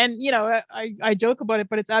 And, I joke about it,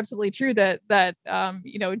 but it's absolutely true that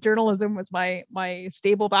journalism was my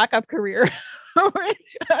stable backup career,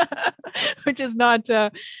 which is not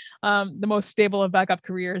the most stable of backup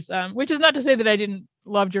careers, which is not to say that I didn't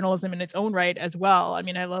love journalism in its own right as well. I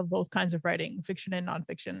mean, I love both kinds of writing, fiction and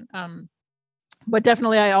nonfiction. But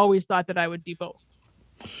definitely, I always thought that I would do both.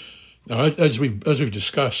 Now, as we've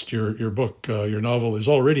discussed, your book, your novel, is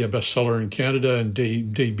already a bestseller in Canada and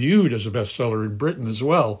debuted as a bestseller in Britain as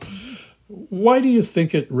well. Why do you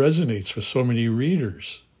think it resonates with so many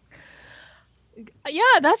readers?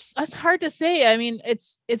 Yeah, that's hard to say. I mean,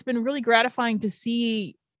 it's been really gratifying to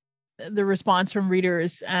see the response from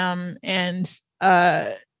readers, I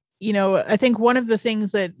think one of the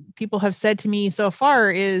things that people have said to me so far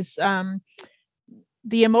is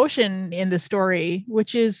the emotion in the story,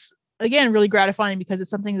 which is, again, really gratifying because it's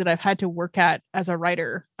something that I've had to work at as a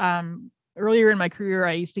writer. Earlier in my career,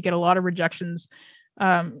 I used to get a lot of rejections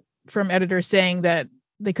from editors saying that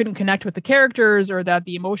they couldn't connect with the characters or that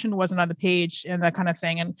the emotion wasn't on the page and that kind of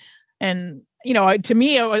thing. And to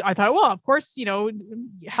me, I thought, well, of course,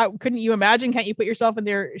 how couldn't you imagine? Can't you put yourself in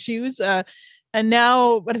their shoes? So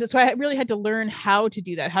I really had to learn how to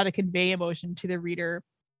do that, how to convey emotion to the reader.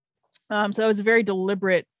 So it was a very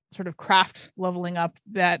deliberate sort of craft leveling up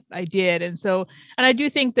that I did. And I do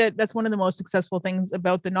think that that's one of the most successful things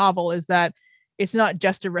about the novel is that it's not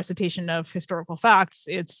just a recitation of historical facts.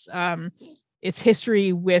 It's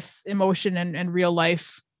history with emotion and real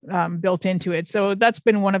life built into it. So that's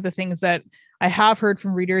been one of the things that I have heard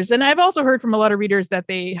from readers. And I've also heard from a lot of readers that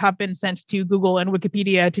they have been sent to Google and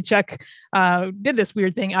Wikipedia to check, did this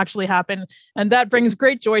weird thing actually happen? And that brings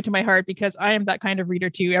great joy to my heart because I am that kind of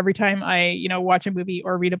reader too. Every time I, watch a movie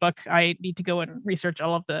or read a book, I need to go and research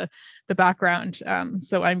all of the background.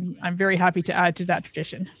 So I'm very happy to add to that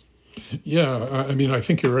tradition. Yeah, I mean, I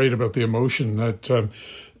think you're right about the emotion that,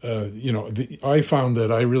 I found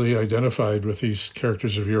that I really identified with these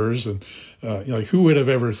characters of yours. And who would have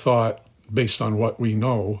ever thought, based on what we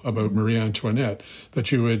know about Marie Antoinette,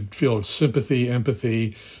 that you would feel sympathy,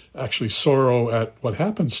 empathy, actually sorrow at what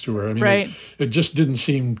happens to her. I mean, right. It just didn't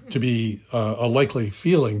seem to be a likely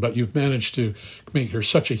feeling, but you've managed to make her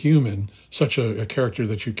such a human, such a character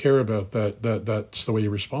that you care about, that's the way you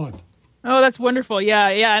respond. Oh, that's wonderful. Yeah.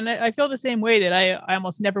 And I feel the same way that I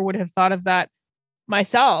almost never would have thought of that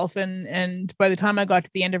myself. And by the time I got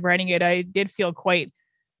to the end of writing it, I did feel quite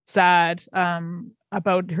sad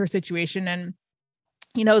about her situation. And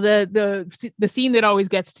the scene that always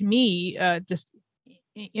gets to me, just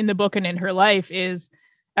in the book and in her life, is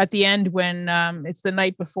at the end when it's the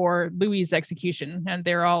night before Louis's execution, and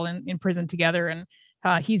they're all in prison together, and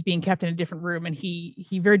he's being kept in a different room, and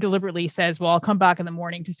he very deliberately says, well, I'll come back in the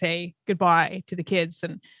morning to say goodbye to the kids,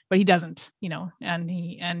 but he doesn't, and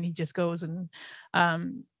he just goes, and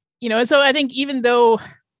and so I think, even though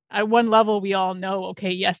at one level we all know,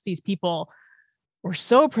 okay, yes, these people were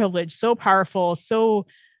so privileged, so powerful, so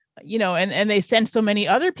and they sent so many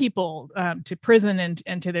other people to prison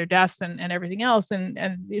and to their deaths and everything else, and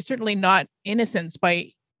it's certainly not innocence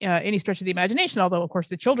by any stretch of the imagination, although of course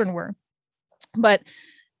the children were. But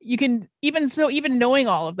you can, even knowing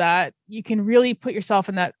all of that, you can really put yourself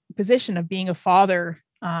in that position of being a father,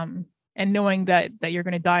 and knowing that you're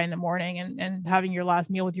going to die in the morning, and having your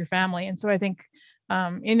last meal with your family. And so I think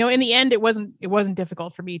in the end, it wasn't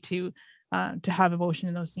difficult for me to have emotion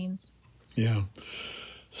in those scenes. Yeah.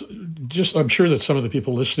 So I'm sure that some of the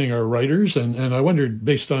people listening are writers, and I wondered,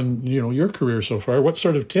 based on your career so far, what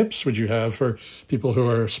sort of tips would you have for people who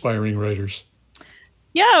are aspiring writers?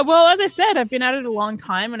 Yeah, well, as I said, I've been at it a long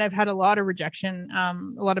time, and I've had a lot of rejection,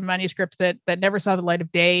 a lot of manuscripts that never saw the light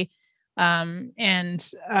of day. I'm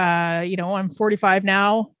 45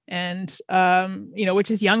 now, and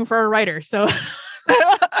which is young for a writer. So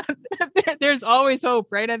there's always hope,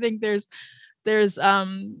 right? I think there's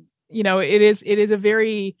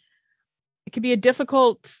it can be a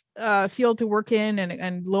difficult field to work in,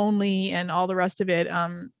 and lonely and all the rest of it.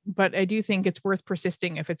 But I do think it's worth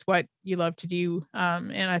persisting if it's what you love to do.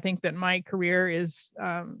 And I think that my career is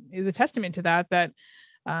a testament to that. It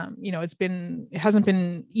hasn't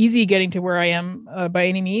been easy getting to where I am by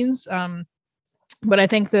any means. But I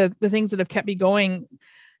think the things that have kept me going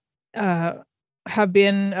have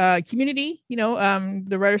been community,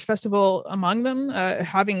 the Writers Festival among them,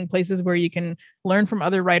 having places where you can learn from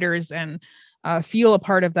other writers and feel a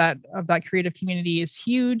part of that creative community is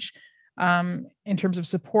huge in terms of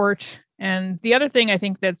support. And the other thing I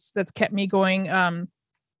think that's kept me going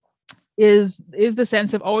is the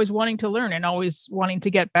sense of always wanting to learn and always wanting to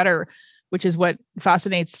get better, which is what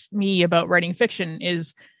fascinates me about writing fiction.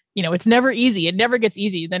 Is it's never easy. It never gets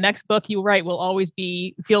easy. The next book you write will always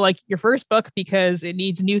feel like your first book, because it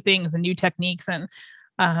needs new things and new techniques, and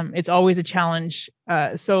it's always a challenge.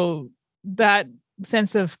 So that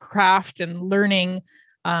sense of craft and learning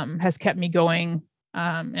has kept me going,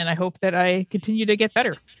 and I hope that I continue to get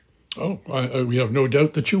better. Oh, we have no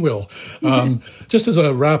doubt that you will. Just as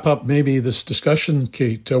a wrap up, maybe this discussion,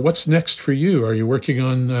 Kate, what's next for you? Are you working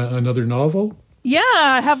on another novel? Yeah,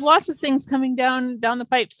 I have lots of things coming down the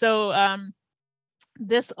pipe. So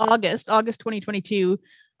this August 2022,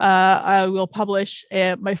 I will publish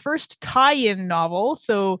my first tie-in novel.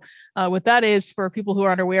 So what that is, for people who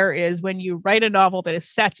aren't aware, is when you write a novel that is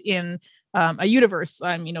set in a universe,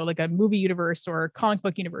 like a movie universe or a comic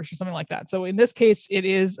book universe or something like that. So in this case, it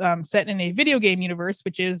is set in a video game universe,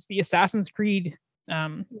 which is the Assassin's Creed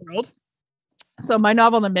world. So my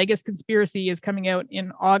novel, The Magus Conspiracy, is coming out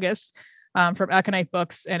in August. From Aconite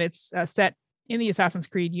Books, and it's set in the Assassin's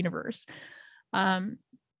Creed universe. And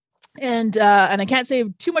I can't say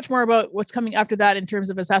too much more about what's coming after that in terms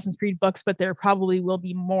of Assassin's Creed books, but there probably will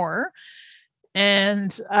be more.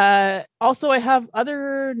 And also I have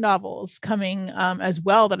other novels coming as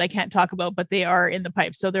well that I can't talk about, but they are in the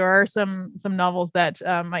pipe. So there are some novels that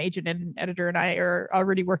my agent and editor and I are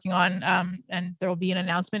already working on, and there will be an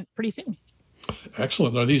announcement pretty soon.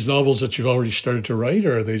 Excellent. Are these novels that you've already started to write,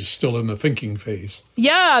 or are they still in the thinking phase?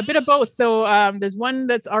 Yeah, a bit of both. So there's one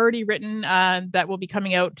that's already written that will be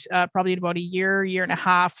coming out probably in about a year and a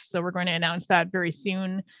half. So we're going to announce that very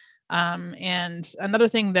soon. And another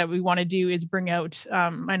thing that we want to do is bring out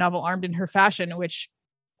my novel Armed in Her Fashion, which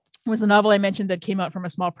was a novel I mentioned that came out from a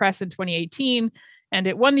small press in 2018. And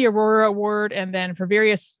it won the Aurora Award, and then for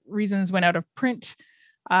various reasons went out of print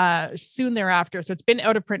soon thereafter. So it's been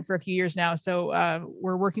out of print for a few years now. So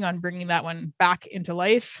we're working on bringing that one back into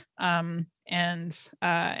life. And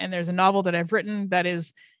there's a novel that I've written that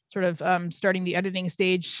is sort of starting the editing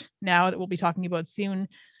stage now that we'll be talking about soon.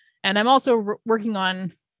 And I'm also working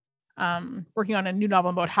on a new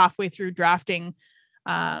novel about halfway through drafting,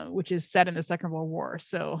 which is set in the Second World War.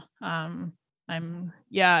 So I'm I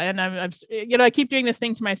keep doing this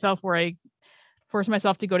thing to myself where I force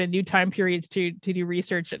myself to go to new time periods to do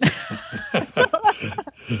research. So,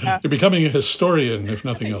 yeah. You're becoming a historian, if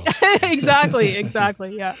nothing else. Exactly.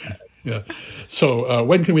 Yeah. Yeah. So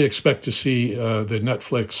when can we expect to see the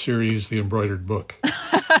Netflix series, The Embroidered Book?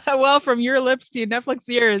 Well, from your lips to Netflix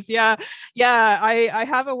ears. Yeah. I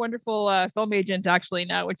have a wonderful film agent actually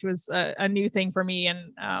now, which was a new thing for me.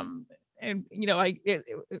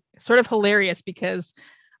 it's sort of hilarious because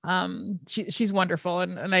she's wonderful.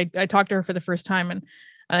 And I talked to her for the first time, and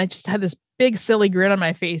I just had this big silly grin on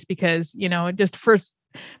my face because, just for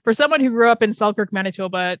someone who grew up in Selkirk,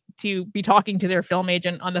 Manitoba, to be talking to their film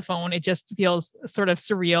agent on the phone, it just feels sort of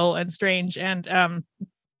surreal and strange. And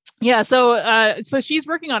so she's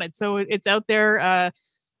working on it. So it's out there.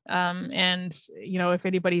 And if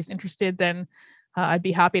anybody's interested, then I'd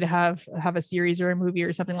be happy to have a series or a movie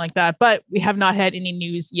or something like that. But we have not had any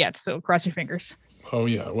news yet. So cross your fingers. Oh,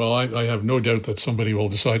 yeah. Well, I have no doubt that somebody will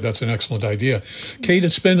decide that's an excellent idea. Kate,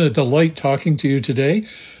 it's been a delight talking to you today,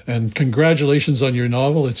 and congratulations on your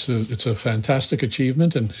novel. It's a fantastic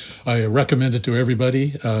achievement, and I recommend it to everybody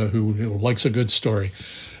who likes a good story.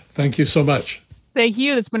 Thank you so much. Thank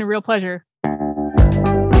you. It's been a real pleasure.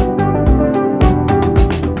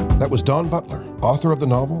 That was Dawn Butler, author of the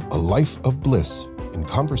novel A Life of Bliss, in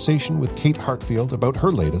conversation with Kate Hartfield about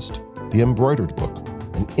her latest, The Embroidered Book,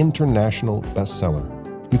 an international bestseller.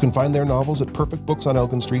 You can find their novels at Perfect Books on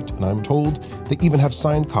Elgin Street, and I'm told they even have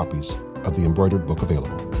signed copies of The Embroidered Book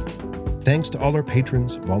available. Thanks to all our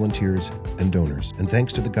patrons, volunteers, and donors, and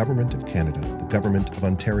thanks to the Government of Canada, the Government of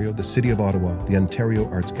Ontario, the City of Ottawa, the Ontario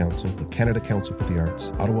Arts Council, the Canada Council for the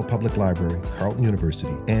Arts, Ottawa Public Library, Carleton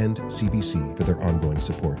University, and CBC for their ongoing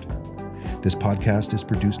support. This podcast is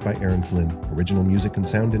produced by Aaron Flynn, original music and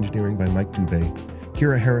sound engineering by Mike Dubé.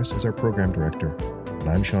 Kira Harris is our program director, and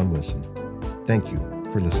I'm Sean Wilson. Thank you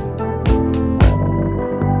for listening.